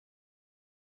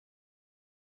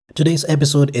Today's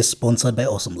episode is sponsored by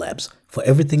Awesome Labs. For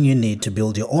everything you need to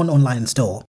build your own online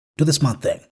store, do the smart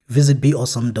thing. Visit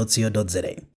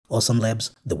beawesome.co.za. Awesome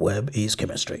Labs, the web is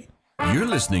chemistry. You're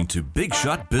listening to Big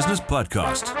Shot Business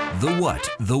Podcast. The what,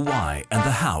 the why, and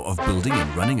the how of building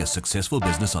and running a successful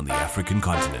business on the African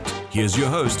continent. Here's your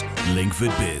host,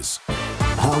 Linkford Biz.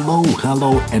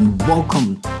 Hello, and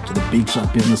welcome to the Big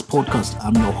Shot Business Podcast.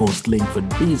 I'm your host, Linkford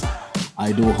Biz.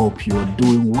 I do hope you are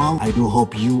doing well. I do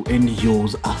hope you and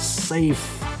yours are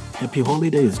safe. Happy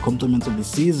holidays, compliments of the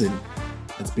season.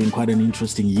 It's been quite an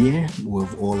interesting year.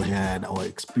 We've all had our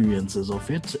experiences of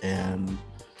it, and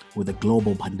with the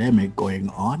global pandemic going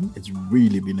on, it's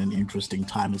really been an interesting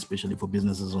time, especially for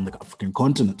businesses on the African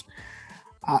continent.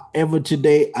 However,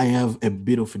 today I have a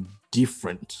bit of a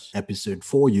different episode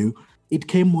for you. It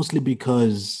came mostly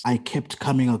because I kept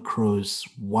coming across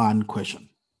one question,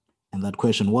 and that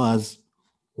question was,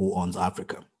 who owns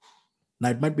Africa? Now,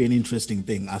 it might be an interesting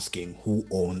thing asking who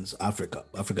owns Africa.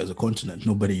 Africa is a continent.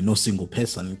 No single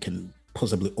person can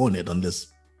possibly own it unless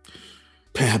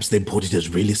perhaps they bought it as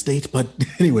real estate. But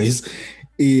anyways,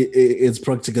 it's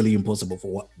practically impossible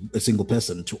for a single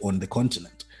person to own the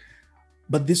continent.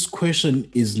 But this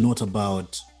question is not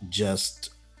about just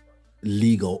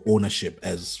legal ownership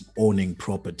as owning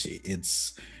property.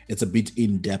 It's a bit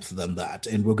in depth than that.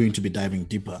 And we're going to be diving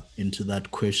deeper into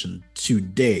that question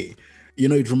today. You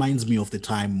know, it reminds me of the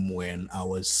time when I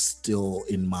was still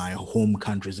in my home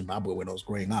country, Zimbabwe, when I was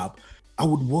growing up. I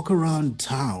would walk around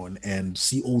town and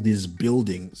see all these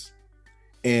buildings,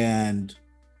 and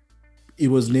it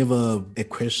was never a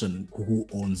question who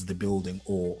owns the building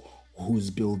or whose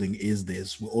building is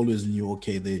this. We always knew,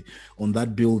 okay, on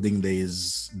that building there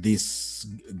is this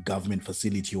government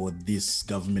facility or this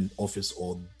government office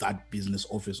or that business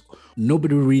office.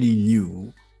 Nobody really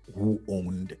knew who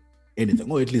owned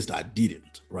anything, or at least I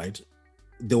didn't, right?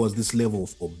 There was this level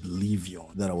of oblivion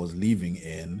that I was living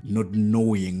in, not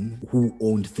knowing who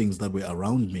owned things that were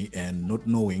around me and not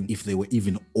knowing if they were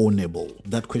even ownable.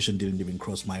 That question didn't even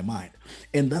cross my mind.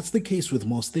 And that's the case with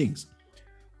most things.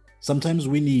 Sometimes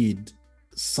we need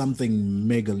something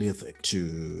megalithic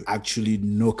to actually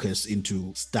knock us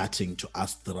into starting to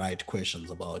ask the right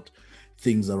questions about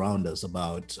things around us,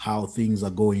 about how things are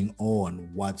going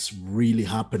on, what's really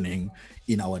happening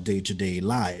in our day-to-day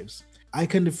lives. I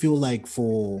kind of feel like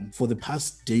for the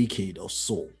past decade or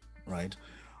so, right,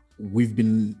 we're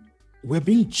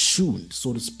being tuned,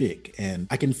 so to speak, and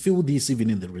I can feel this even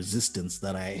in the resistance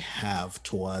that I have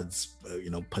towards,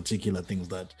 particular things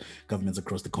that governments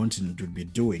across the continent would be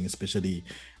doing, especially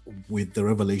with the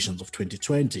revelations of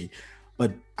 2020.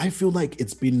 But I feel like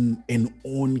it's been an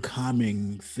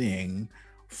oncoming thing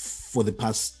for the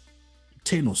past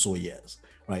 10 or so years,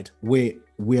 right, where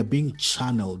we are being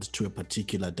channeled to a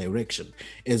particular direction,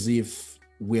 as if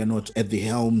we are not at the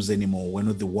helms anymore. We're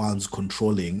not the ones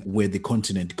controlling where the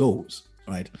continent goes,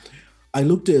 right? I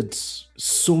looked at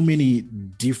so many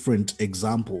different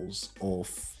examples of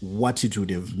what it would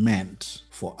have meant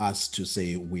for us to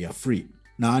say we are free.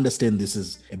 Now, I understand this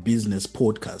is a business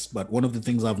podcast, but one of the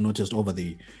things I've noticed over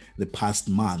the past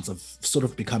months, I've sort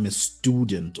of become a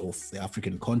student of the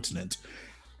African continent.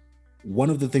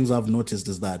 One of the things I've noticed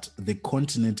is that the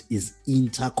continent is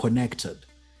interconnected.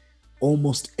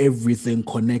 Almost everything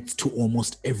connects to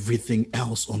almost everything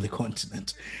else on the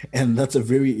continent. And that's a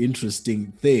very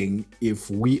interesting thing if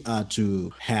we are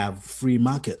to have free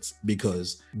markets,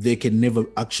 because there can never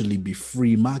actually be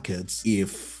free markets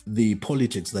if the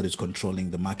politics that is controlling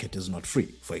the market is not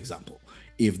free, for example.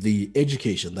 If the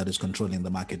education that is controlling the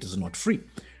market is not free,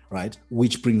 right?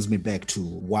 Which brings me back to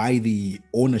why the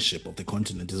ownership of the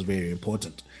continent is very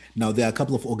important. Now, there are a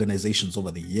couple of organizations over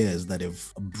the years that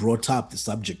have brought up the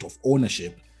subject of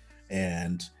ownership,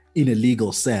 and in a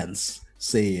legal sense,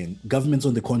 saying governments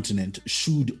on the continent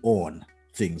should own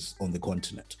things on the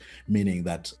continent, meaning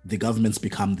that the governments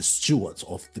become the stewards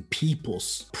of the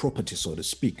people's property, so to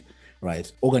speak, right?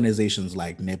 Organizations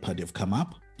like NEPAD have come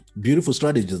up. Beautiful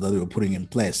strategies that they were putting in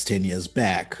place 10 years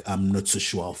back. I'm not so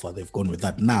sure how far they've gone with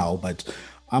that now, but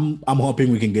I'm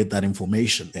hoping we can get that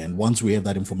information. And once we have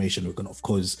that information, we can, of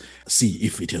course, see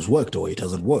if it has worked or it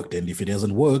hasn't worked. And if it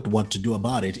hasn't worked, what to do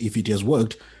about it. If it has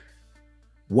worked,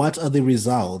 what are the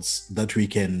results that we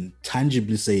can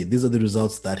tangibly say, these are the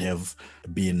results that have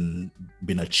been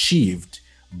achieved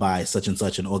by such and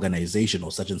such an organization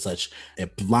or such and such a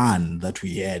plan that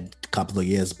we had a couple of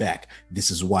years back. This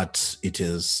is what it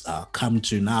has come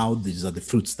to now. These are the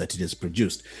fruits that it has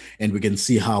produced. And we can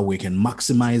see how we can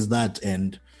maximize that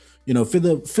and,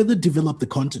 further develop the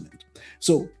continent.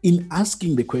 So in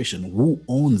asking the question, who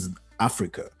owns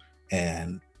Africa?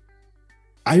 And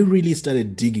I really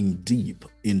started digging deep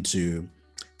into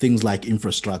things like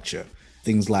infrastructure,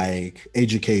 things like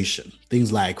education,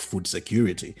 things like food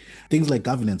security, things like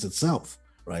governance itself,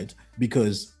 right?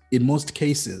 Because in most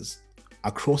cases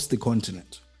across the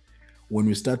continent, when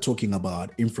we start talking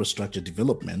about infrastructure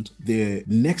development, the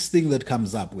next thing that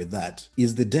comes up with that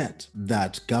is the debt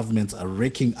that governments are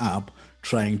raking up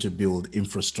trying to build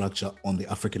infrastructure on the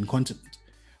African continent,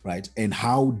 right? And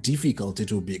how difficult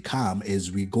it will become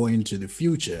as we go into the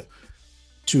future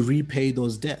to repay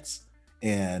those debts.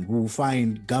 And we'll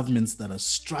find governments that are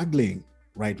struggling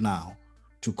right now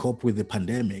to cope with the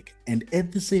pandemic and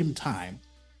at the same time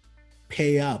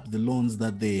pay up the loans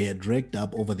that they had raked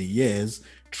up over the years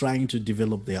trying to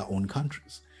develop their own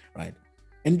countries, right?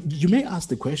 And you may ask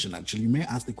the question,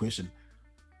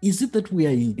 is it that we are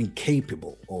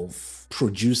incapable of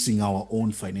producing our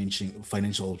own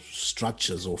financial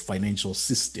structures or financial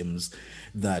systems,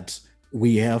 that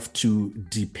we have to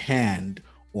depend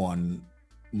on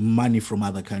money from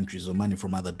other countries or money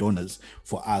from other donors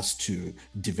for us to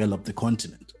develop the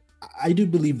continent? I do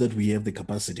believe that we have the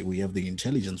capacity, we have the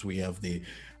intelligence, we have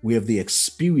the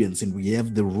experience, and we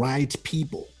have the right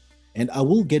people. And I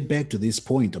will get back to this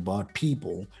point about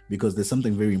people because there's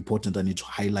something very important I need to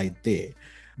highlight there.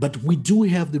 But we do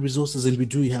have the resources and we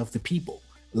do have the people.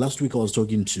 Last week I was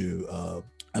talking to,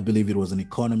 I believe it was an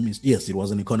economist. Yes, it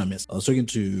was an economist. I was talking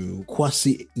to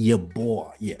Kwasi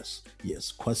Yeboah. Yes,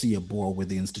 Kwasi Yeboah with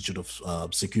the Institute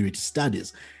of Security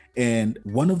Studies. And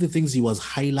one of the things he was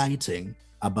highlighting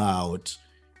about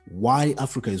why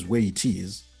Africa is where it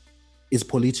is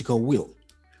political will,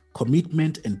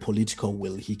 commitment and political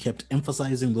will. He kept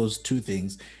emphasizing those two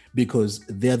things because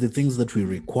they're the things that we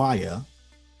require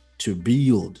to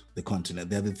build the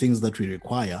continent. They're the things that we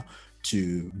require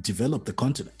to develop the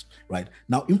continent, right?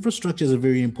 Now, infrastructure is a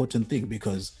very important thing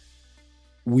because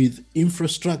with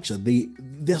infrastructure,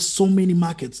 there are so many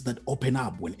markets that open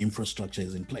up when infrastructure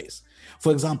is in place.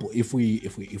 For example, if we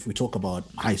talk about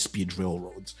high-speed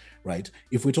railroads, right?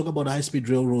 If we talk about high-speed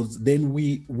railroads, then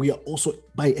we are also,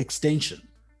 by extension,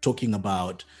 talking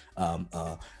about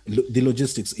the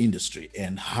logistics industry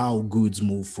and how goods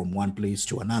move from one place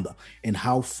to another and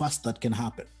how fast that can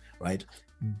happen, right?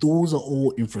 Those are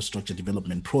all infrastructure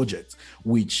development projects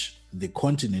which the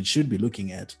continent should be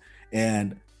looking at.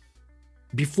 And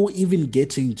before even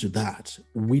getting to that,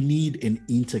 we need an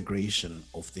integration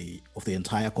of the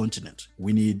entire continent.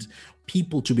 We need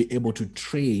people to be able to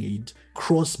trade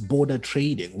cross-border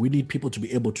trading. We need people to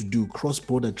be able to do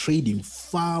cross-border trading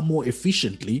far more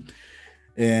efficiently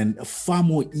and far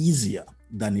more easier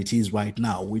than it is right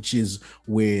now, which is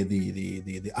where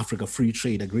the Africa Free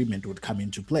Trade Agreement would come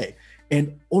into play.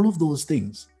 And all of those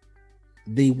things,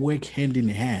 they work hand in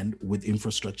hand with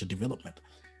infrastructure development.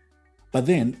 But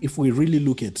then if we really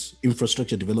look at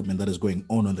infrastructure development that is going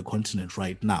on the continent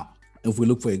right now, if we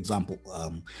look, for example,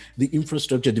 the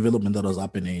infrastructure development that was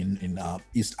happening in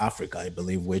East Africa, I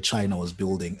believe, where China was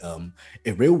building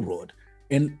a railroad.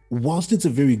 And whilst it's a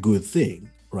very good thing,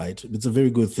 right? It's a very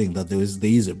good thing that there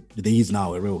is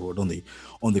now a railroad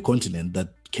on the continent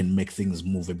that can make things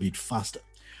move a bit faster.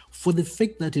 For the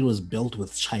fact that it was built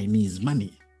with Chinese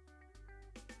money,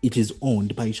 it is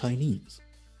owned by Chinese.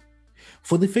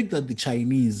 For the fact that the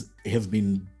Chinese have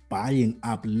been buying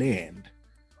up land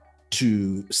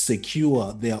to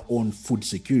secure their own food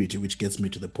security, which gets me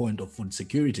to the point of food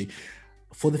security,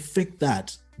 for the fact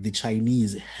that the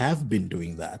Chinese have been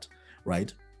doing that,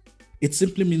 right, it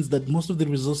simply means that most of the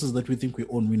resources that we think we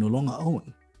own, we no longer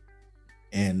own.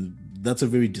 And that's a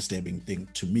very disturbing thing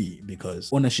to me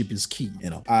because ownership is key.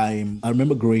 I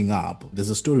remember growing up, there's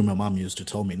a story my mom used to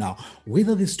tell me. Now,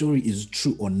 whether this story is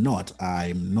true or not,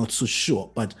 I'm not so sure,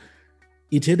 but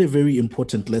it had a very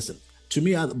important lesson. To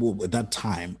me, at that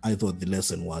time, I thought the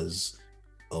lesson was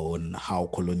on how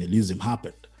colonialism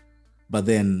happened. But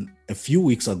then a few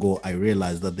weeks ago, I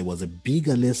realized that there was a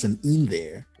bigger lesson in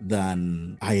there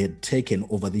than I had taken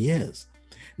over the years.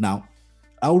 Now,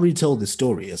 I'll retell the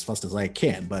story as fast as I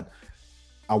can, but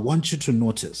I want you to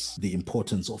notice the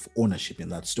importance of ownership in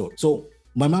that story. So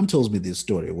my mom tells me this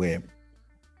story where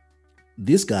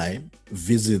this guy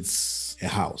visits a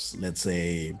house. Let's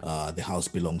say the house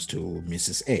belongs to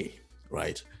Mrs. A,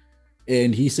 right?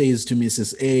 And he says to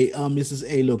Mrs.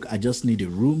 A, look, I just need a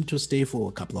room to stay for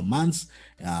a couple of months.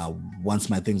 Once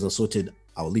my things are sorted,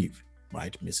 I'll leave,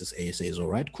 right? Mrs. A says, all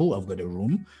right, cool, I've got a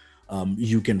room.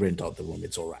 You can rent out the room,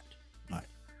 it's all right.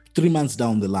 3 months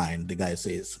down the line, the guy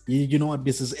says, you know what,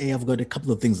 Mrs. A, I've got a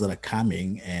couple of things that are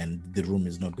coming and the room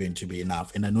is not going to be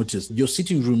enough. And I noticed your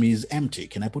sitting room is empty.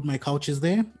 Can I put my couches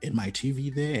there and my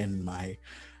TV there? And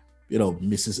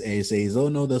Mrs. A says, oh,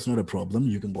 no, that's not a problem.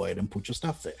 You can go ahead and put your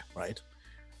stuff there, right?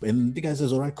 And the guy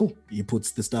says, all right, cool. He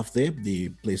puts the stuff there. The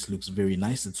place looks very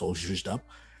nice. It's all zhuzhed up.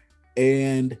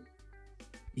 And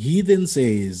he then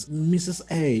says, Mrs.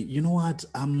 A, you know what?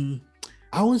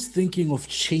 I was thinking of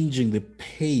changing the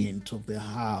paint of the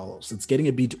house. It's getting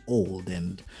a bit old,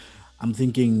 and I'm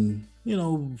thinking,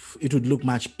 it would look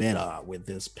much better with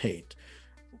this paint.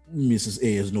 Mrs.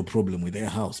 A has no problem with their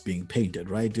house being painted,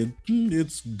 right?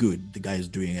 It's good. The guy is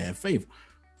doing a favor.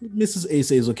 Mrs. A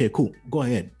says, okay, cool. Go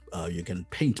ahead. You can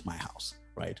paint my house,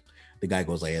 right? The guy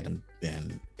goes ahead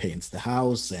and paints the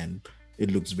house, and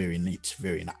it looks very neat,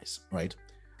 very nice, right?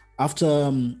 After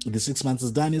the 6 months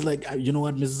is done, he's like, you know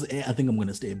what, Mrs. A, I think I'm going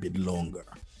to stay a bit longer.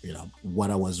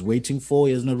 What I was waiting for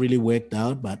has not really worked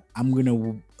out, but I'm going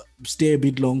to stay a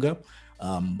bit longer.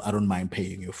 I don't mind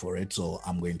paying you for it, so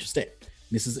I'm going to stay.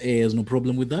 Mrs. A has no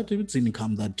problem with that. It's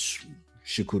income that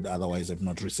she could otherwise have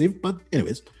not received. But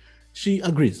anyways, she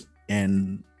agrees,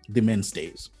 and the man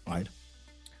stays, right?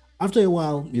 After a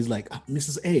while, he's like,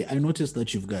 Mrs. A, I noticed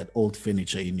that you've got old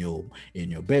furniture in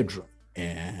your bedroom.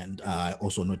 And I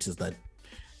also noticed that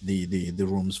the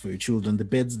rooms for your children, the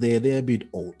beds there, they're a bit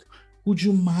old. Would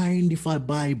you mind if I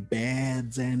buy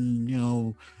beds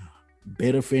and,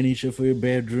 better furniture for your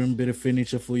bedroom, better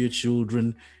furniture for your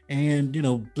children? And,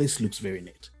 place looks very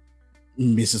neat.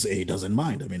 Mrs. A doesn't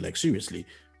mind. I mean, like, seriously,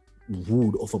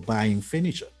 would offer buying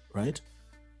furniture, right?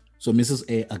 So Mrs.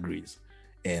 A agrees,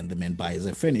 and the man buys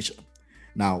the furniture.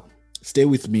 Now, stay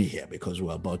with me here because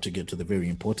we're about to get to the very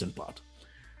important part.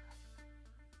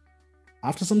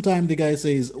 After some time, the guy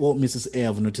says, well, Mrs. A,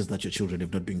 I've noticed that your children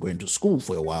have not been going to school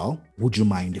for a while. Would you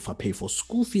mind if I pay for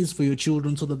school fees for your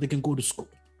children so that they can go to school?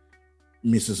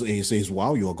 Mrs. A says,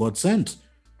 wow, you're God sent.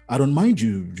 I don't mind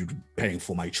you paying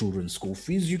for my children's school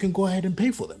fees. You can go ahead and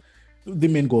pay for them. The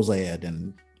man goes ahead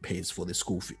and pays for the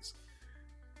school fees.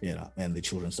 And the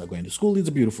children start going to school. It's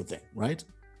a beautiful thing, right?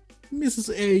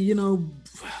 Mrs. A,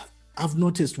 I've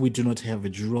noticed we do not have a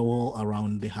drawer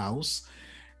around the house.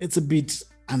 It's a bit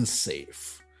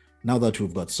unsafe now that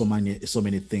we've got so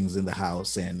many things in the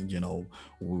house, and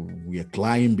we are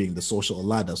climbing the social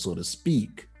ladder, so to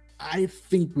speak. I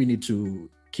think we need to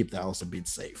keep the house a bit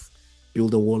safe.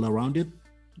 Build a wall around it.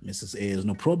 Mrs. A has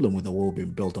no problem with the wall being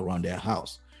built around their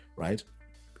house, right?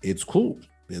 It's cool.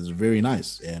 It's very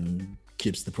nice and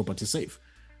keeps the property safe,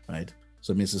 right?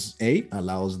 So Mrs. A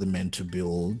allows the men to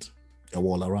build a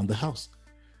wall around the house.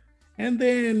 And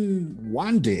then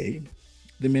one day,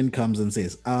 the man comes and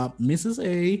says, Mrs.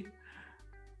 A,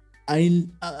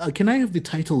 can I have the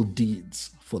title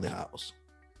deeds for the house?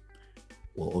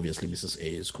 Well, obviously, Mrs.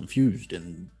 A is confused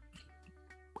and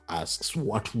asks,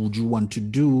 what would you want to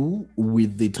do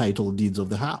with the title deeds of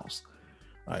the house?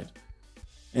 Right?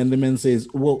 And the man says,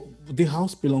 well, the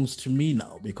house belongs to me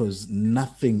now because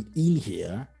nothing in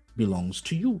here belongs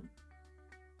to you.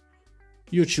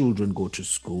 Your children go to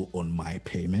school on my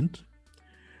payment.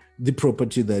 The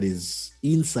property that is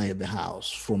inside the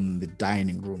house, from the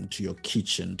dining room to your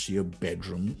kitchen to your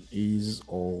bedroom, is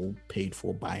all paid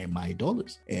for by my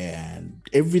dollars. And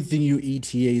everything you eat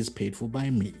here is paid for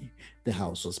by me. The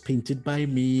house was painted by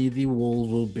me. The walls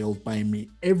were built by me.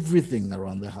 Everything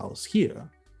around the house here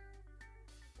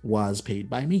was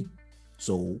paid by me.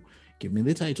 So give me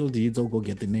the title deeds. I'll go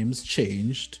get the names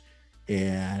changed.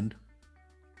 And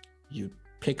you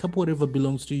pick up whatever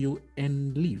belongs to you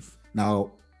and leave.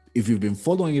 Now, if you've been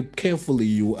following it carefully,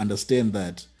 you understand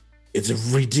that it's a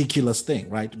ridiculous thing,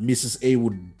 right? Mrs. A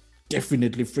would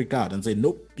definitely freak out and say,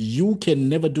 nope, you can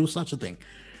never do such a thing,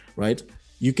 right?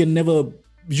 You can never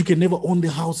own the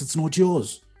house. It's not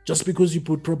yours. Just because you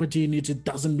put property in it, it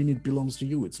doesn't mean it belongs to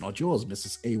you. It's not yours.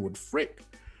 Mrs. A would freak.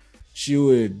 She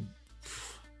would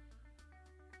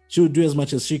do as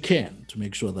much as she can to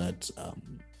make sure that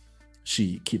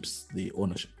she keeps the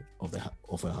ownership of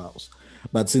her house.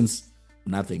 But since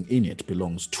nothing in it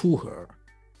belongs to her,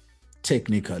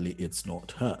 technically it's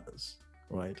not hers,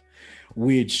 right?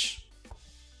 Which,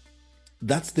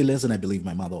 that's the lesson I believe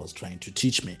my mother was trying to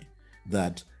teach me,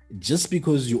 that just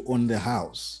because you own the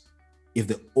house, if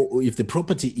the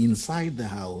property inside the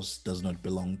house does not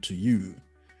belong to you,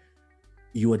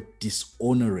 you are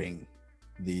dishonoring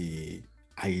the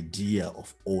idea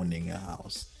of owning a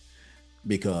house,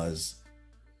 because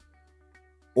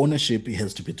ownership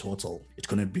has to be total. It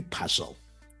cannot be partial,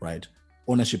 right?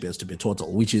 Ownership has to be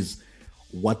total, which is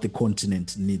what the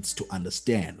continent needs to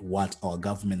understand, what our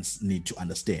governments need to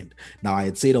understand. Now, I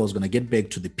had said I was going to get back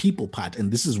to the people part,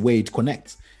 and this is where it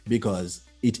connects, because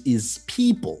it is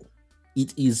people.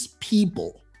 It is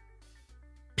people.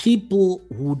 People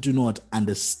who do not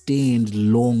understand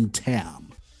long term.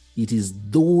 It is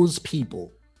those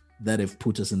people that have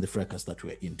put us in the fracas that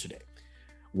we're in today.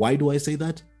 Why do I say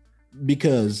that?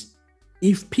 Because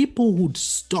if people would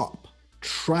stop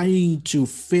trying to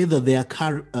further their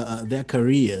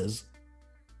careers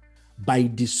by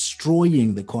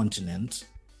destroying the continent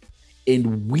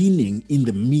and winning in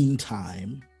the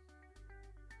meantime,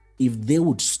 if they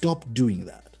would stop doing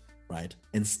that, right,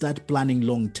 and start planning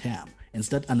long term and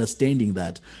start understanding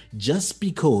that just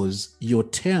because your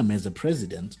term as a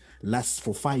president lasts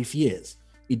for 5 years,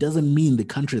 it doesn't mean the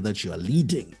country that you are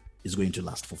leading is going to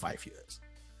last for 5 years.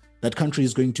 That country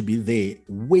is going to be there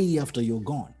way after you're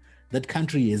gone. That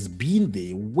country has been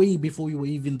there way before you were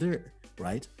even there,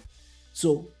 right?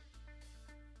 So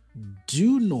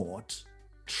do not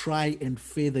try and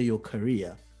further your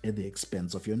career at the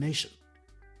expense of your nation.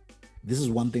 This is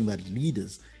one thing that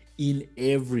leaders in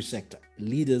every sector,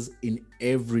 leaders in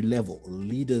every level,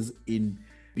 leaders in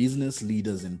business,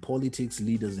 leaders in politics,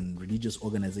 leaders in religious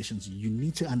organizations, you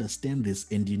need to understand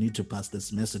this and you need to pass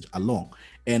this message along.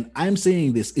 And I'm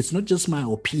saying this, it's not just my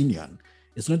opinion.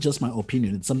 It's not just my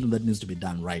opinion. It's something that needs to be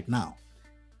done right now.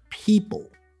 People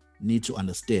need to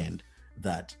understand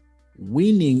that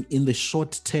winning in the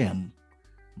short term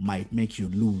might make you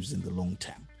lose in the long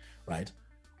term, right?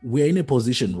 We're in a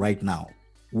position right now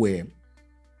where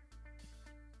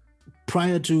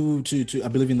prior to I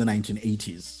believe in the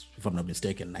 1980s, if I'm not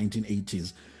mistaken,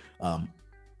 1980s,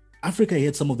 Africa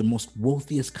had some of the most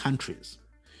wealthiest countries.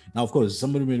 Now, of course,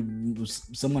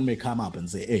 someone may come up and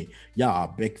say, hey, yeah,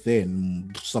 back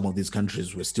then, some of these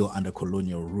countries were still under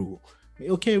colonial rule.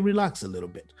 Okay, relax a little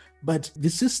bit. But the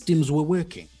systems were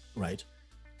working, right?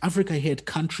 Africa had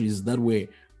countries that were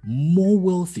more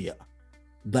wealthier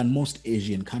than most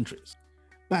Asian countries.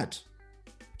 But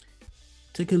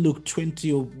take a look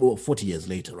 20 or 40 years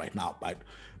later right now, but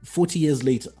 40 years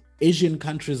later, Asian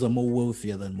countries are more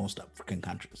wealthier than most African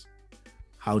countries.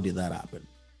 How did that happen?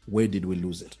 Where did we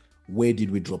lose it? Where did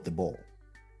we drop the ball,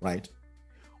 right?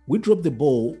 We dropped the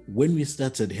ball when we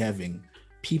started having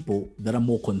people that are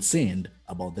more concerned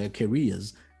about their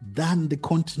careers than the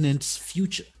continent's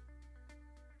future.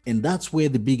 And that's where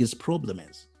the biggest problem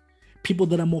is. People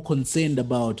that are more concerned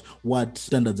about what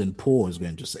Standard & Poor's is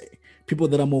going to say. People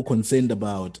that are more concerned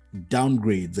about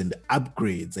downgrades and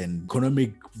upgrades and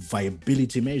economic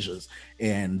viability measures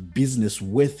and business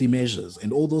worthy measures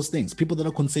and all those things. People that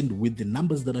are concerned with the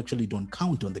numbers that actually don't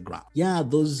count on the ground. Yeah,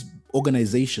 those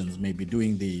organizations may be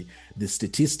doing the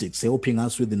statistics, helping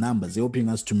us with the numbers, helping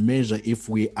us to measure if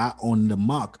we are on the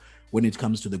mark when it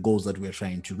comes to the goals that we're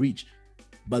trying to reach.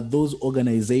 But those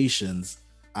organizations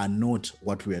are not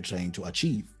what we are trying to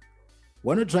achieve.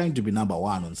 We're not trying to be number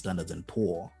one on Standard &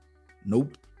 Poor.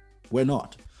 Nope, we're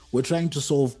not. We're trying to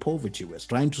solve poverty. We're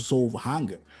trying to solve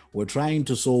hunger. We're trying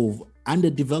to solve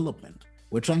underdevelopment.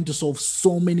 We're trying to solve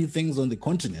so many things on the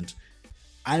continent.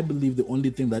 I believe the only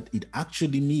thing that it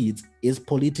actually needs is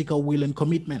political will and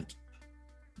commitment.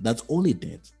 That's all it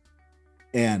needs.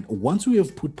 And once we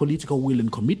have put political will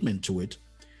and commitment to it,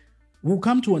 we'll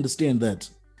come to understand that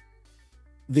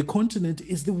the continent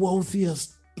is the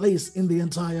wealthiest place in the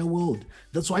entire world.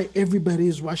 That's why everybody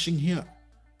is rushing here.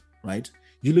 Right?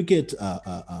 You look at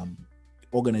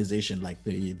organizations like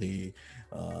the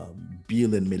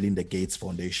Bill and Melinda Gates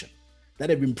Foundation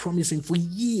that have been promising for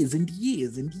years and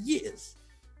years and years,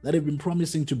 that have been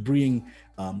promising to bring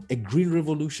a green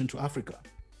revolution to Africa.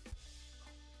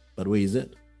 But where is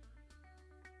it?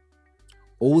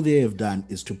 All they have done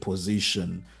is to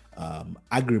position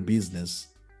agribusiness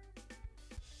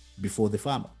before the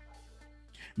farmer,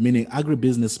 meaning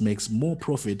agribusiness makes more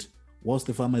profit whilst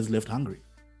the farmer is left hungry.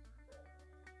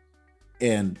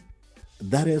 And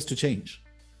that has to change,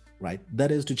 right?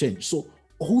 That has to change. So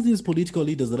all these political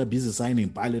leaders that are busy signing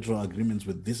bilateral agreements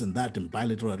with this and that and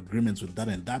bilateral agreements with that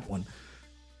and that one,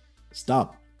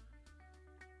 stop.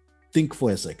 Think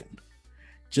for a second.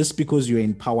 Just because you're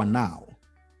in power now,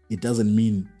 it doesn't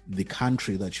mean the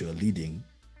country that you're leading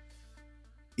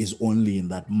is only in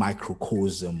that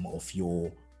microcosm of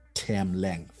your term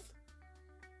length.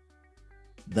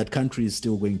 That country is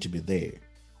still going to be there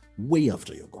way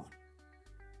after you're gone.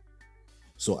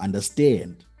 So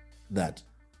understand that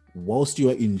whilst you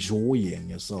are enjoying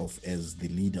yourself as the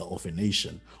leader of a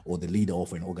nation or the leader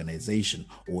of an organization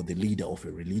or the leader of a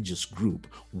religious group,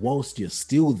 whilst you're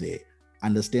still there,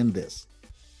 understand this.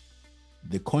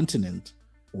 The continent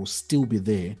will still be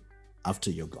there after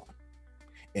you're gone.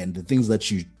 And the things that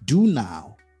you do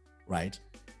now, right,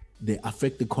 they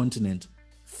affect the continent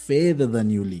further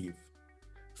than you leave,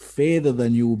 further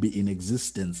than you will be in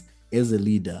existence as a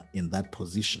leader in that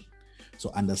position. So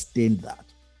understand that.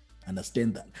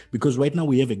 Because right now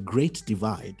we have a great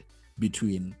divide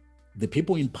between the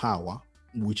people in power,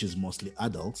 which is mostly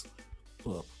adults,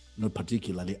 well, not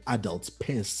particularly adults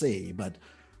per se, but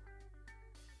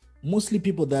mostly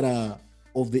people that are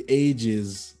of the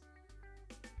ages,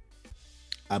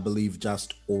 I believe,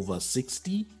 just over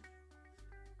 60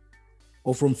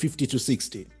 or from 50 to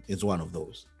 60 is one of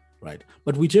those, right?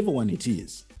 But whichever one it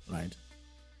is, right?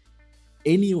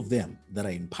 Any of them that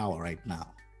are in power right now,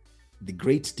 the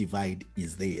great divide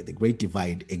is there. The great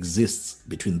divide exists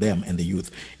between them and the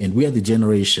youth. And we are the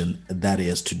generation that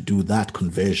is to do that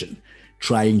conversion,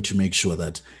 trying to make sure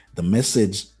that the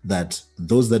message that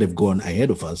those that have gone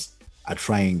ahead of us are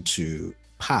trying to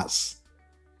pass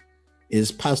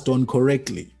is passed on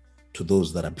correctly to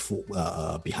those that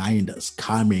are behind us,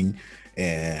 coming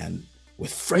and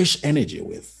with fresh energy,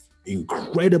 with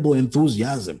incredible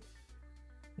enthusiasm.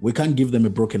 We can't give them a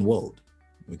broken world.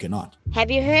 We cannot. Have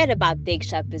you heard about Big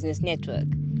Shot Business Network?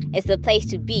 It's the place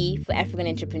to be for African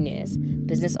entrepreneurs,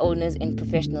 business owners, and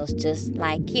professionals just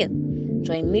like you.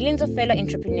 Join millions of fellow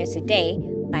entrepreneurs today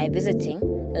by visiting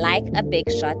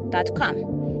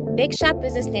likeabigshot.com. Big Shot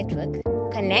Business Network.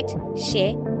 Connect,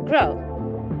 share, grow.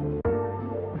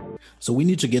 So we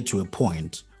need to get to a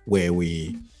point where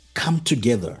we come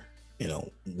together,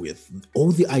 with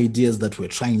all the ideas that we're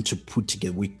trying to put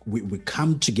together. We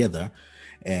come together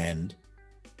and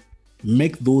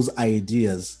make those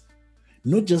ideas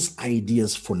not just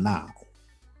ideas for now.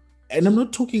 And I'm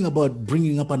not talking about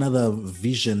bringing up another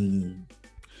vision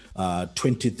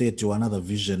 2030 or another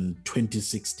vision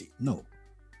 2060. No.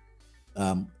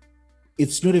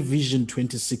 It's not a vision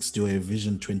 2060 or a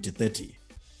vision 2030.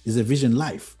 It's a vision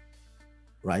life,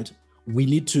 right? We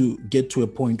need to get to a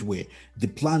point where the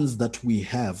plans that we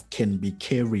have can be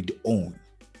carried on,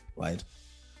 right?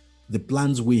 The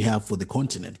plans we have for the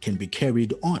continent can be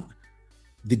carried on.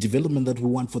 The development that we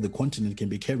want for the continent can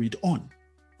be carried on,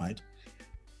 right?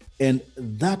 And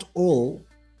that all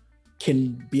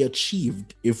can be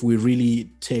achieved if we really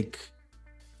take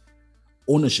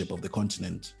ownership of the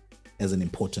continent as an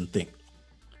important thing.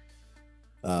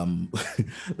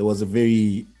 There was a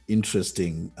very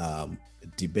interesting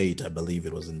debate, I believe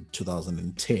it was in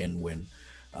 2010, when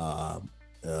the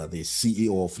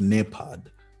CEO of NEPAD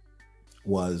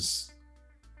was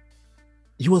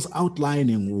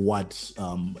outlining what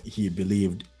he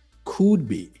believed could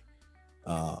be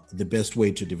the best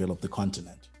way to develop the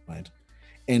continent, right?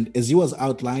 And as he was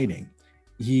outlining,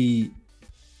 he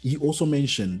also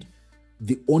mentioned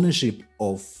the ownership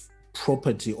of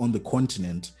property on the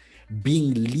continent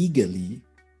being legally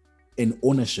an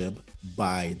ownership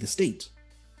by the state,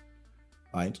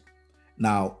 right?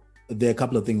 Now, there are a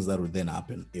couple of things that would then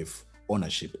happen if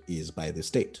ownership is by the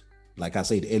state. Like I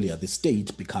said earlier, the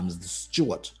state becomes the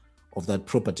steward of that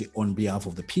property on behalf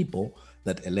of the people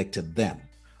that elected them,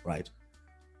 right?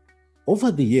 Over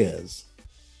the years,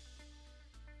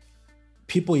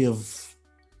 people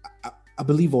I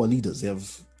believe our leaders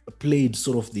have played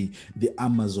sort of the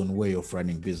Amazon way of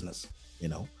running business,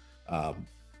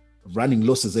 running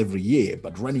losses every year,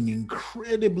 but running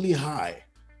incredibly high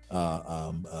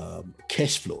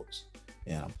cash flows.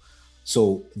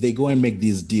 So they go and make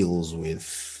these deals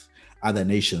with other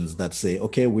nations that say,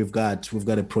 okay, we've got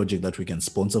a project that we can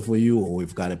sponsor for you, or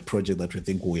we've got a project that we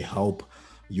think will help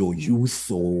your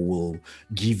youth or will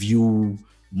give you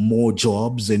more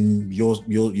jobs, and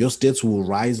your states will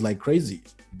rise like crazy.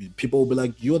 People will be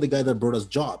like, you're the guy that brought us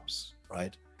jobs,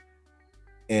 right?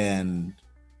 And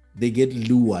they get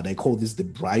lured. I call this the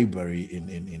bribery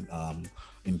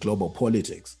in global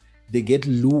politics. They get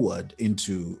lured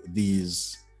into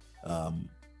these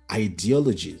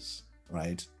ideologies,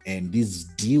 right? And these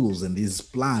deals and these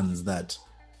plans that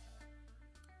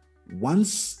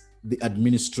once the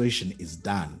administration is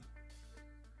done,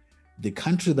 the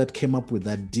country that came up with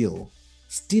that deal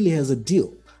still has a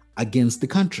deal against the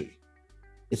country.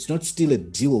 It's not still a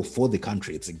deal for the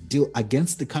country, it's a deal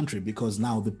against the country, because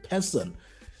now the person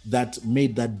that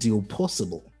made that deal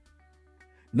possible,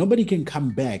 nobody can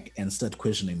come back and start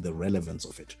questioning the relevance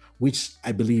of it, which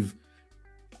I believe,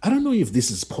 I don't know if this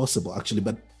is possible actually,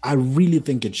 but I really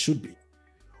think it should be.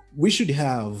 We should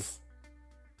have,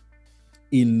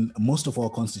 in most of our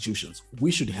constitutions, we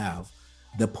should have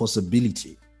the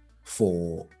possibility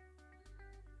for,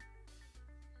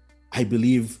 I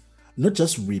believe, not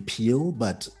just repeal,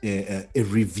 but a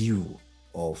review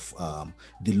of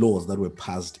the laws that were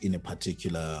passed in a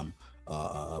particular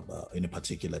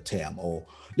term, or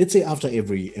let's say after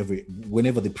every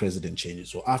whenever the president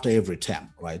changes, or after every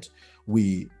term, right?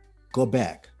 We go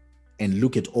back and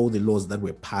look at all the laws that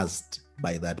were passed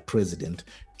by that president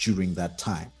during that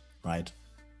time, right?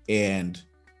 And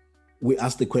we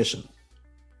ask the question,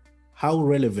 how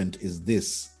relevant is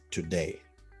this today?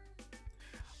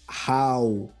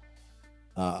 How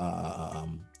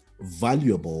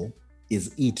valuable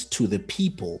is it to the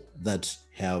people that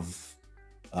have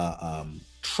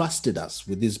trusted us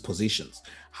with these positions,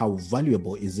 how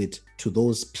valuable is it to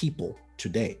those people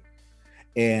today?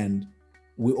 And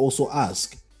we also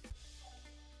ask,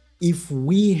 if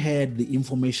we had the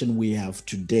information we have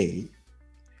today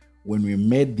when we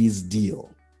made this deal,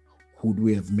 would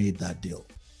we have made that deal?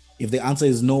 If the answer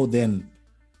is no, then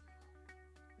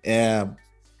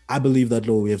I believe that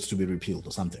law has to be repealed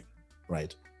or something,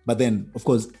 right? But then, of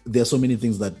course, there are so many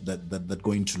things that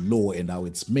go into law and how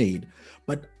it's made.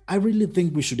 But I really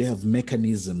think we should have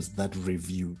mechanisms that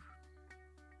review,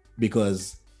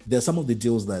 because there are some of the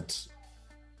deals that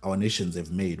our nations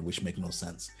have made which make no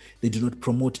sense. They do not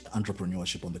promote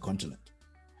entrepreneurship on the continent.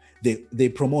 They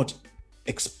promote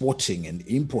exporting and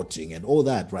importing and all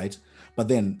that, right? But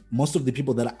then most of the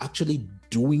people that are actually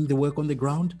doing the work on the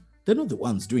ground, they're not the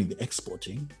ones doing the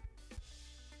exporting.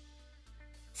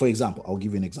 For example, I'll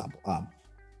give you an example.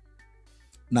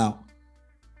 Now,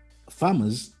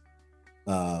 farmers,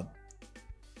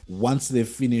 once they've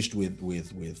finished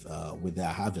with their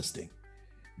harvesting,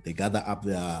 they gather up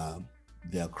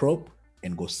their crop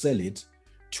and go sell it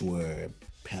to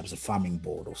perhaps a farming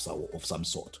board of some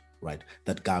sort, right?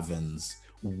 That governs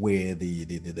where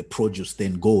the produce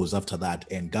then goes after that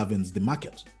and governs the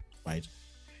market, right?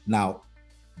 Now,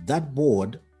 that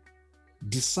board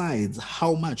decides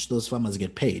how much those farmers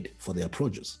get paid for their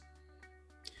produce.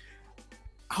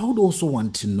 I would also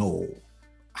want to know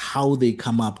how they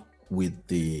come up with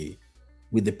the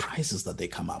prices that they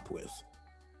come up with,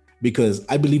 because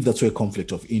I believe that's where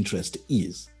conflict of interest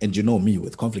is. And you know me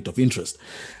with conflict of interest.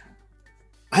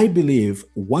 I believe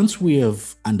once we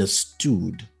have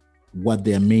understood what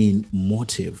their main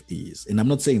motive is, and I'm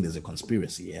not saying there's a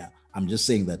conspiracy here, I'm just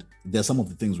saying that there are some of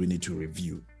the things we need to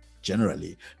review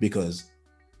generally, because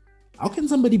how can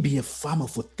somebody be a farmer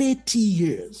for 30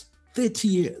 years,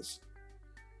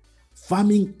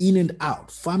 farming in and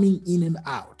out,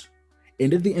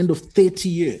 and at the end of 30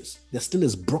 years, they're still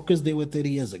as broke as they were 30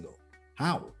 years ago?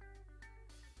 How?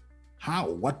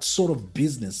 What sort of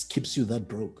business keeps you that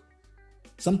broke?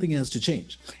 Something has to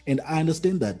change. And I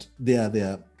understand that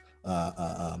there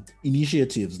are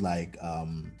initiatives like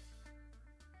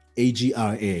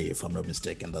AGRA, if I'm not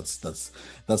mistaken. That's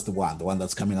the one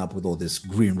that's coming up with all this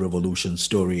green revolution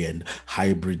story and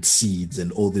hybrid seeds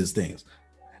and all these things.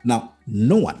 Now,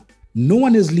 no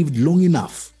one has lived long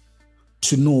enough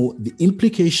to know the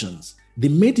implications, the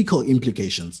medical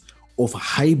implications of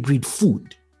hybrid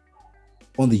food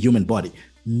on the human body.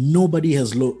 Nobody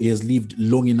has lived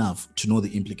long enough to know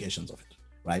the implications of it,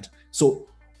 right? So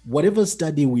whatever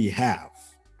study we have,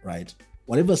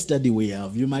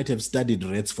 you might have studied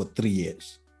rats for 3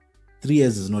 years. 3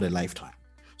 years is not a lifetime.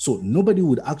 So nobody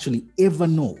would actually ever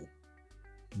know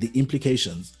the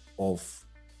implications of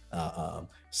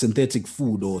synthetic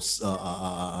food or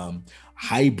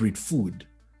hybrid food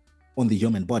on the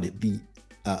human body, the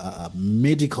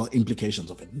medical implications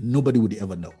of it. Nobody would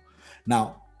ever know.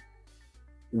 Now,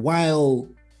 while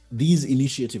these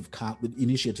initiatives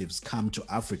come to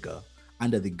Africa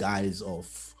under the guise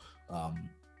of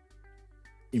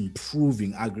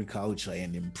improving agriculture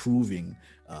and improving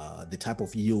the type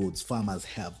of yields farmers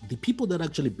have, the people that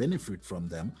actually benefit from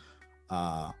them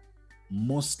are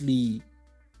mostly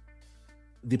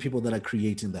the people that are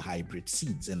creating the hybrid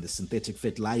seeds and the synthetic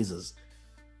fertilizers.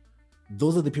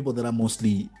 Those are the people that are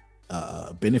mostly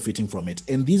benefiting from it.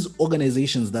 And these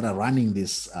organizations that are running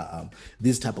these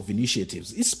type of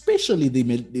initiatives, especially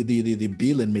the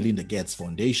Bill and Melinda Gates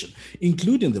Foundation,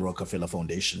 including the Rockefeller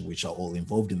Foundation, which are all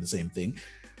involved in the same thing,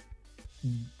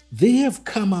 they have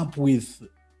come up with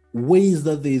ways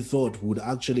that they thought would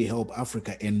actually help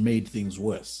Africa and made things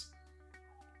worse.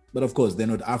 But of course, they're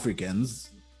not Africans.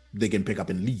 They can pick up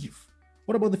and leave.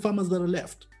 What about the farmers that are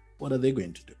left? What are they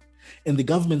going to do? And the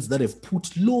governments that have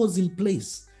put laws in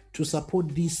place to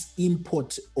support this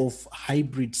import of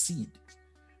hybrid seed,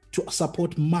 to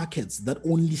support markets that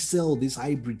only sell this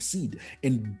hybrid seed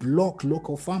and block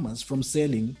local farmers from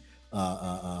selling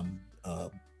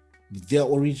their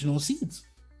original seeds.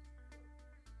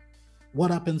 What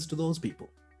happens to those people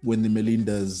when the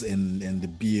Melindas and the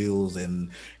Bills and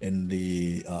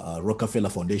the Rockefeller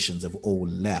Foundations have all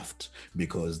left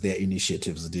because their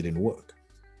initiatives didn't work?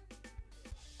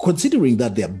 Considering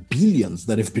that there are billions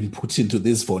that have been put into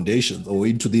these foundations or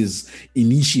into these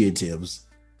initiatives,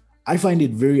 I find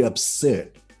it very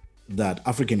absurd that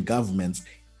African governments,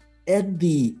 at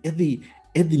the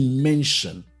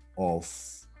mention of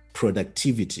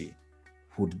productivity,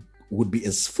 would be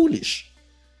as foolish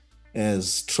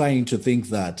as trying to think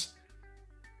that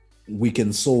we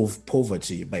can solve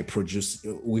poverty by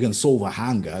we can solve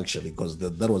hunger, actually, because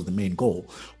that was the main goal.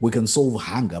 We can solve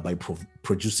hunger by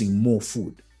producing more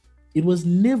food. It was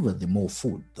never the more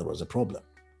food that was a problem.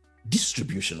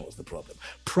 Distribution was the problem.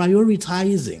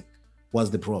 Prioritizing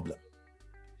was the problem.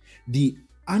 The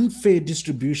unfair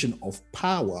distribution of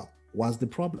power was the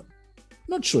problem,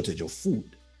 not shortage of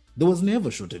food. There was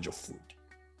never shortage of food.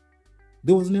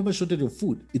 There was never shortage of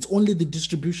food. It's only the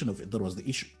distribution of it that was the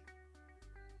issue.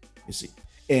 You see,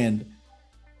 and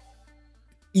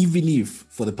even if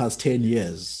for the past 10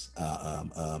 years,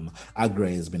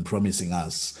 Agri has been promising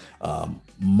us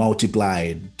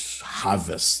multiplied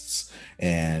harvests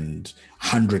and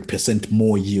 100%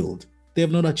 more yield, they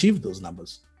have not achieved those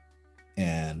numbers.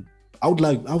 And I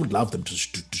would love them to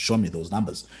show me those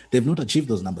numbers. They've not achieved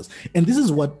those numbers, and this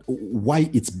is why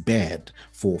it's bad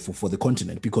for the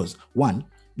continent. Because one,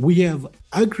 we have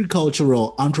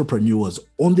agricultural entrepreneurs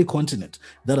on the continent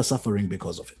that are suffering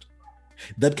because of it,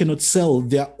 that cannot sell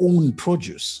their own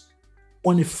produce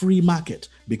on a free market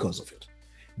because of it.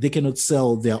 They cannot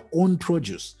sell their own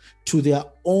produce to their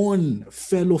own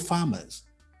fellow farmers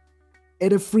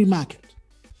at a free market.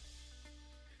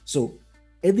 So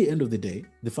at the end of the day,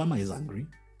 the farmer is angry,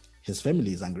 his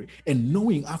family is angry, and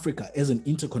knowing Africa as an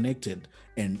interconnected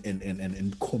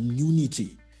and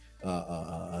community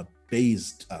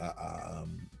based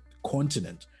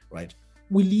continent, right?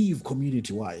 We live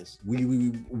community-wise.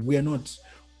 We're not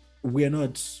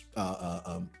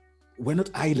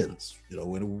islands. You know,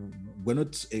 we're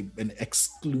not an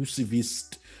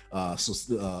exclusivist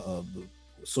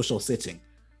social setting.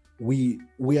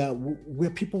 We're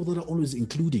people that are always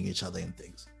including each other in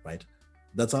things, right?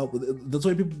 That's why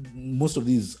most of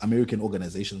these American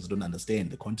organizations don't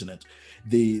understand the continent.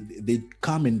 They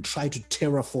come and try to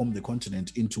terraform the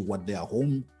continent into what their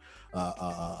home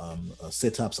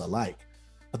setups are like.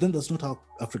 But then that's not how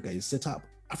Africa is set up.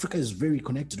 Africa is very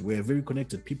connected. We're very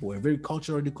connected people. We're very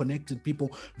culturally connected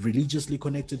people, religiously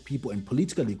connected people, and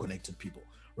politically connected people,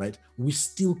 right? We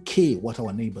still care what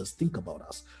our neighbors think about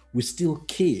us. We still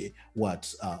care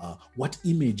what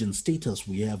image and status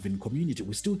we have in community.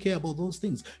 We still care about those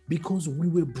things because we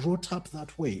were brought up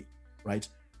that way, right?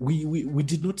 We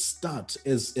did not start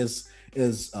as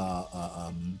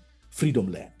freedom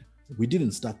land. We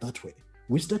didn't start that way.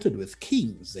 We started with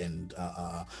kings and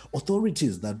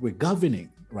authorities that were governing,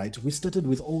 right? We started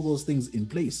with all those things in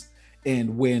place.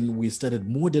 And when we started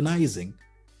modernizing,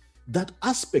 that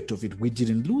aspect of it, we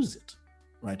didn't lose it,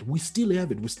 right? We still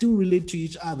have it. We still relate to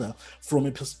each other from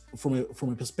a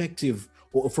perspective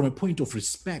or from a point of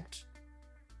respect,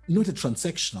 not a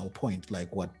transactional point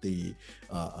like what the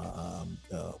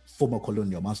former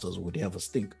colonial masters would have us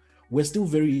think. We're still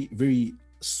very, very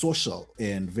social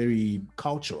and very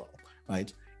cultural,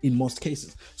 right? In most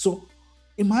cases. So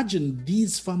imagine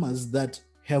these farmers that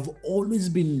have always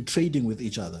been trading with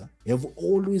each other, have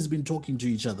always been talking to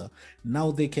each other.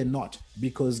 Now they cannot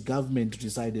because government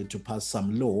decided to pass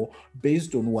some law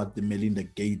based on what the Melinda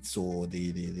Gates or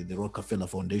the Rockefeller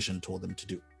Foundation told them to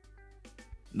do.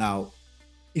 Now,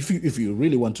 if you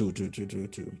really want to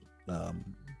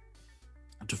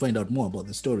find out more about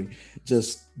the story,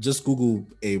 just Google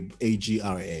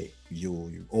AGRA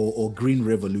or Green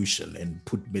Revolution and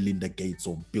put Melinda Gates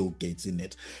or Bill Gates in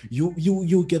it.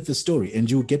 You'll get the story,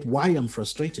 and you'll get why I'm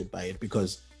frustrated by it,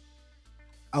 because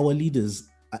our leaders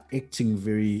are acting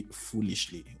very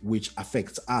foolishly, which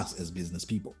affects us as business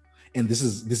people. And this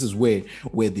is where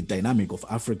the dynamic of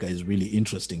Africa is really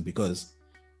interesting, because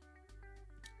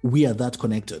we are that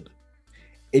connected.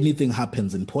 Anything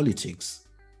happens in politics,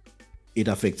 it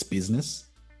affects business,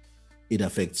 it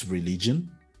affects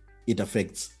religion, it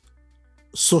affects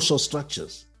social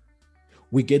structures.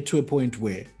 We get to a point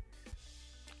where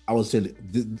I was telling,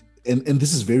 and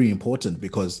this is very important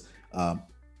because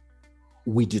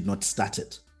we did not start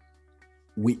it.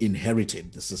 We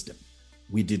inherited the system.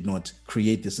 We did not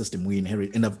create the system, we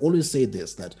inherited. And I've always said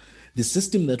this, that the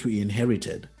system that we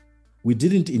inherited, we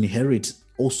didn't inherit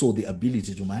also the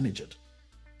ability to manage it.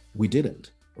 We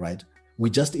didn't, right? We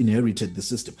just inherited the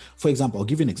system. For example, I'll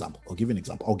give you an example. I'll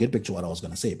get back to what I was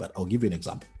going to say, but I'll give you an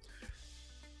example.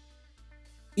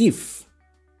 If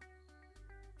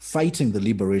fighting the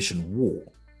liberation war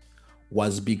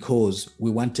was because we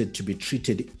wanted to be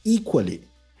treated equally,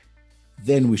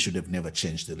 then we should have never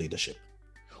changed the leadership.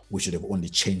 We should have only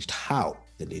changed how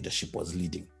the leadership was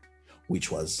leading,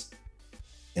 which was,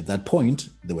 at that point,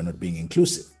 they were not being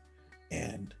inclusive.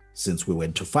 And since we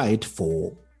went to fight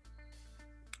for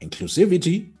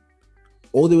inclusivity,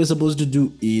 all they were supposed to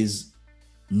do is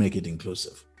make it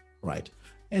inclusive, right?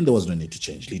 And there was no need to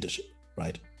change leadership,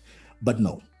 right? But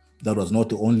no, That was not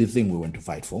the only thing we went to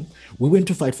fight for. We went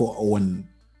to fight for our own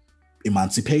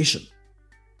emancipation.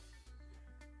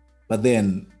 But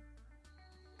then,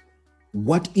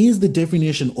 what is the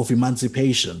definition of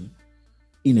emancipation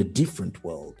in a different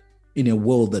world? In a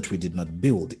world that we did not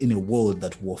build, in a world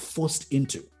that we're forced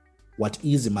into? What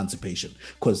is emancipation?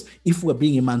 Because if we're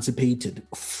being emancipated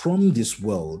from this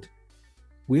world,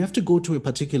 we have to go to a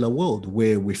particular world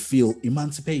where we feel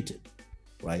emancipated,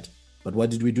 right? But what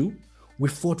did we do? We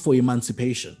fought for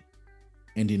emancipation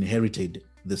and inherited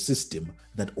the system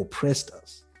that oppressed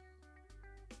us.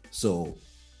 So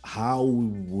how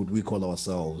would we call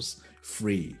ourselves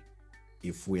free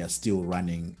if we are still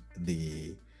running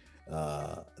the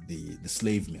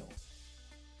slave mill?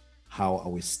 How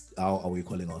are we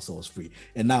calling ourselves free?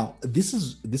 And now this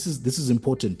is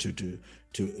important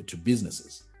to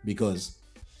businesses, because,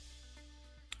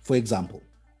 for example,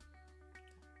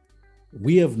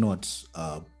 we have not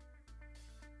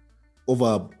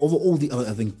over all the,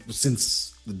 I think,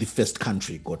 since the first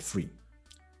country got free,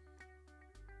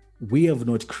 we have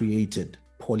not created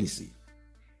policy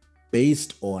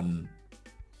based on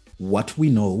what we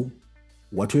know,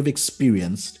 what we've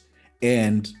experienced,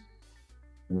 and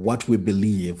what we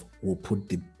believe will put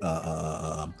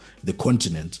the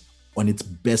continent on its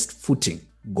best footing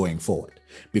going forward.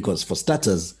 Because for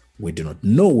starters, we do not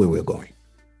know where we're going.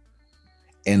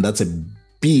 And that's a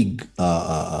big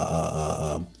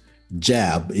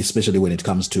jab, especially when it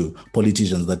comes to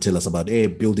politicians that tell us about, hey,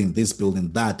 building this,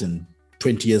 building that, and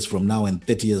 20 years from now and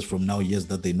 30 years from now, years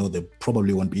that they know they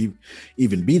probably won't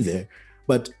even be there.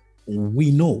 But we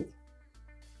know,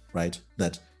 right,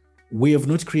 that we have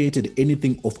not created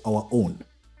anything of our own,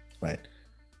 right?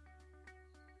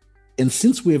 And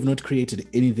since we have not created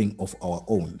anything of our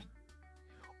own,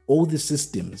 all the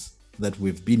systems that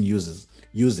we've been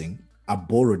using are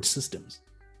borrowed systems.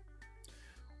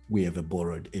 We have a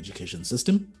borrowed education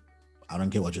system. I don't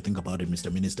care what you think about it,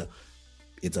 Mr. Minister.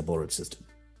 It's a borrowed system.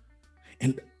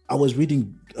 And I was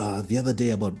reading the other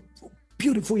day about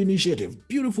beautiful initiative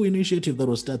that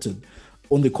was started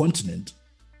on the continent.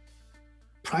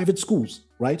 Private schools,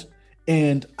 right?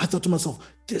 And I thought to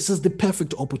myself, this is the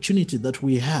perfect opportunity that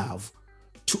we have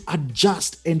to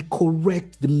adjust and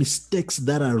correct the mistakes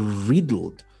that are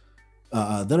riddling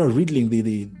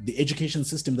the education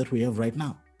system that we have right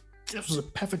now. This was a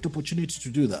perfect opportunity to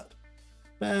do that.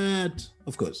 But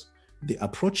of course, the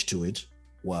approach to it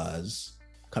was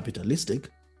capitalistic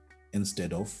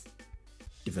instead of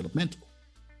developmental,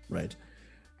 right?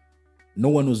 No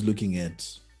one was looking at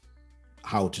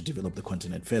how to develop the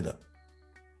continent further.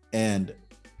 And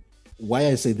why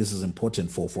I say this is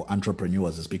important for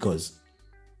entrepreneurs is because,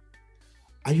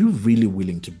 are you really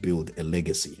willing to build a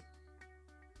legacy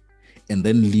and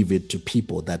then leave it to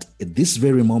people that at this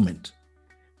very moment,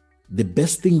 the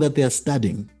best thing that they are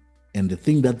studying and the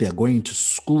thing that they are going to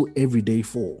school every day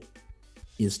for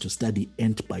is to study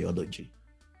ant biology?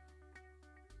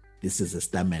 This is a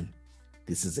stamen.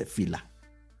 This is a filler.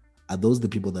 Are those the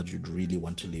people that you'd really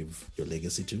want to leave your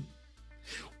legacy to?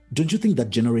 Don't you think that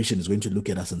generation is going to look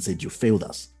at us and say, you failed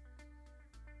us?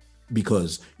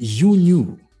 Because you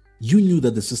knew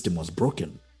that the system was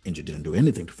broken and you didn't do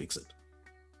anything to fix it.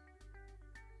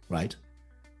 Right?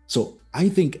 So I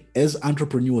think as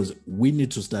entrepreneurs, we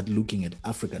need to start looking at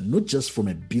Africa, not just from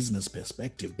a business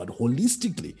perspective, but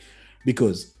holistically,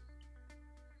 because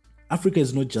Africa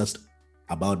is not just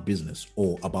about business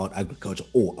or about agriculture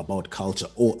or about culture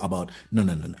or about,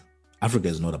 no. Africa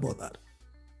is not about that.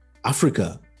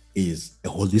 Africa is a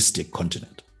holistic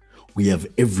continent. We have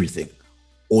everything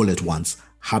all at once,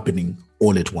 happening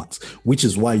all at once, which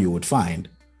is why you would find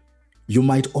you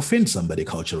might offend somebody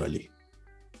culturally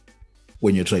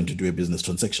when you're trying to do a business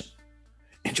transaction.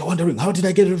 And you're wondering, how did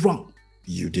I get it wrong?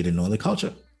 You didn't know the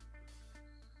culture.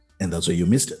 And that's why you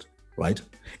missed it, right?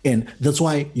 And that's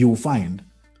why you'll find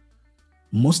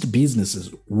most businesses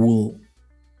will,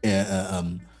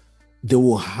 they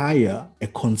will hire a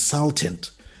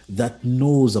consultant that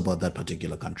knows about that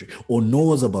particular country or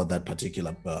knows about that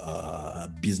particular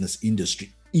business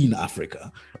industry in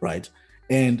Africa, right?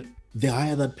 And they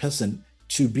hire that person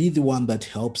to be the one that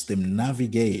helps them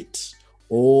navigate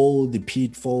all the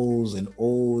pitfalls and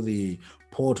all the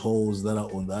potholes that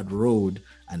are on that road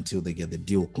until they get the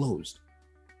deal closed.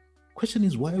 Question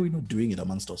is, why are we not doing it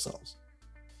amongst ourselves?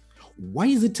 Why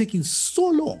is it taking so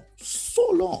long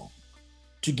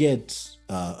to get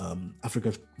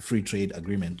Africa Free Trade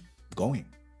Agreement going?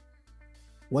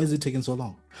 Why is it taking so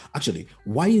long? Actually,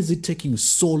 why is it taking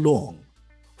so long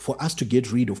for us to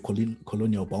get rid of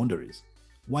colonial boundaries?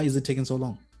 Why is it taking so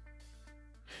long?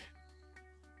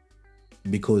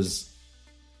 Because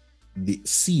the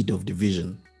seed of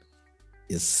division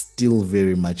is still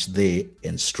very much there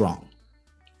and strong.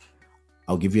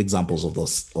 I'll give you examples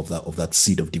of that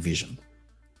seed of division.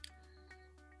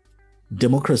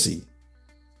 Democracy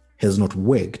has not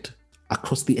worked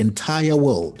across the entire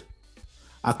world.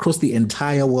 Across the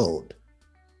entire world.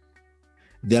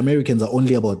 The Americans are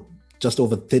only about just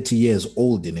over 30 years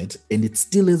old in it, and it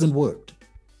still hasn't worked.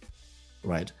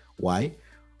 Right? Why?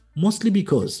 Mostly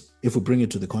because, if we bring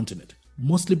it to the continent,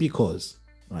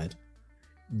 right,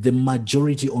 the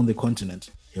majority on the continent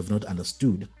have not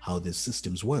understood how these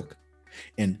systems work.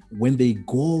 And when they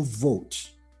go vote,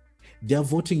 they're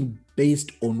voting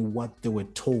based on what they were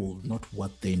told, not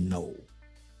what they know.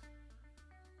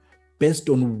 Based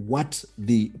on what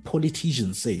the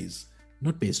politician says,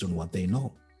 not based on what they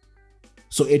know.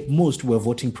 So at most, we're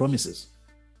voting promises.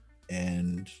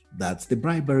 And that's the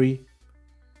bribery.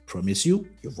 Promise you,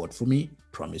 you vote for me.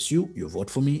 Promise you, you vote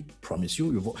for me. Promise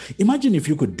you, you vote. Imagine if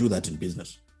you could do that in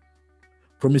business.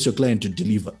 Promise your client to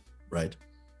deliver, right?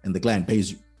 And the client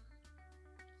pays you.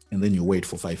 And then you wait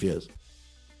for 5 years.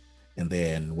 And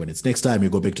then when it's next time, you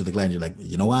go back to the client, you're like,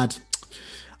 you know what?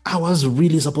 I was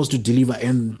really supposed to deliver,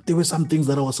 and there were some things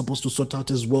that I was supposed to sort out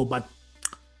as well, but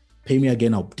pay me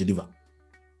again, I'll deliver.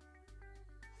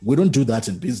 We don't do that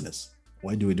in business.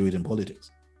 Why do we do it in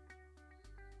politics?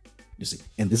 You see,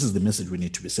 and this is the message we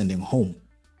need to be sending home.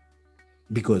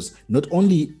 Because not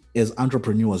only as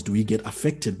entrepreneurs do we get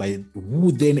affected by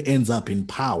who then ends up in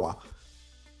power,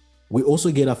 we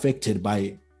also get affected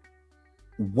by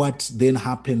what then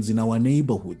happens in our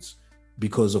neighborhoods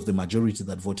because of the majority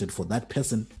that voted for that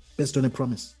person based on a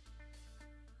promise.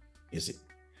 You see,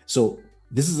 so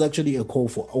this is actually a call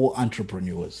for all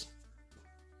entrepreneurs.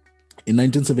 In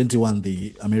 1971,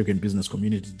 the American business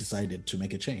community decided to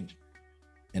make a change.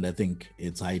 And I think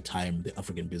it's high time the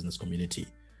African business community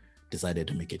decided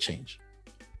to make a change.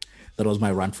 That was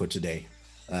my rant for today.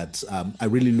 I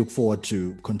really look forward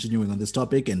to continuing on this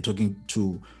topic and talking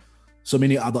to so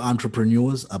many other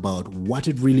entrepreneurs about what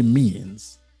it really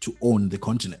means to own the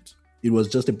continent. It was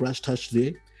just a brush touch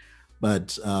there,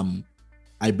 but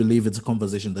I believe it's a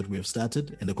conversation that we have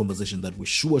started and a conversation that we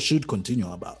sure should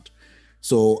continue about.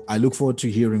 So I look forward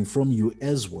to hearing from you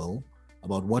as well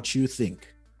about what you think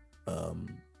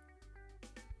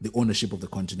the ownership of the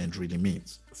continent really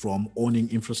means, from owning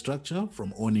infrastructure,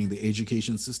 from owning the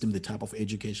education system, the type of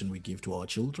education we give to our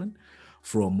children,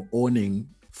 from owning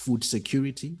food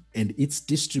security and its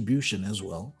distribution as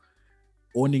well,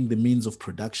 owning the means of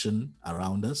production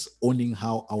around us, owning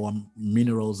how our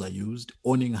minerals are used,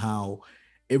 owning how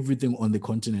everything on the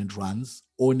continent runs,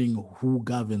 owning who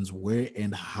governs where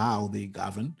and how they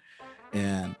govern.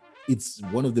 And it's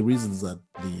one of the reasons that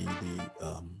the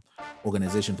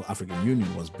Organization for African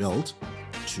Union was built,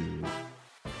 to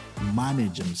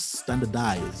manage and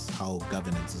standardize how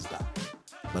governance is done.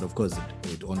 But of course,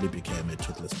 it only became a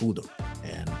toothless bulldog.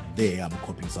 And there I'm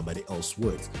copying somebody else's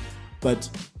words. But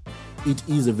it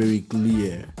is a very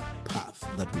clear path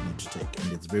that we need to take.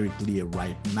 And it's very clear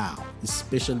right now,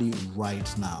 especially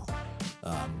right now.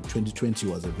 2020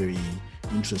 was a very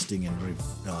interesting and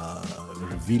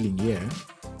revealing year,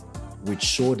 which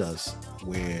showed us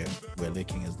where we're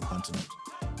lacking as the continent,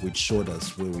 which showed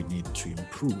us where we need to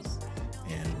improve.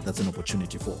 And that's an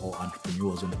opportunity for all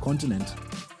entrepreneurs on the continent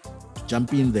to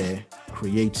jump in there,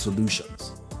 create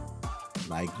solutions.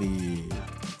 Like the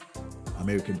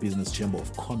American Business Chamber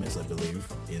of Commerce, I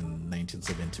believe, in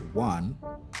 1971,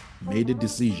 made a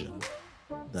decision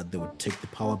that they would take the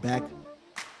power back.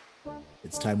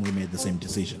 It's time we made the same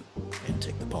decision and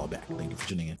take the power back. Thank you for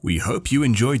tuning in. We hope you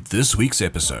enjoyed this week's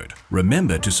episode.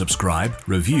 Remember to subscribe,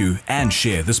 review, and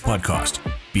share this podcast.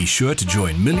 Be sure to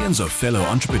join millions of fellow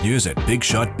entrepreneurs at Big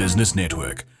Shot Business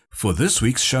Network. For this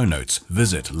week's show notes,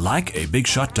 visit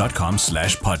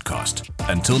likeabigshot.com/podcast.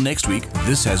 Until next week,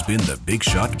 this has been the Big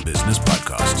Shot Business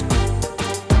Podcast.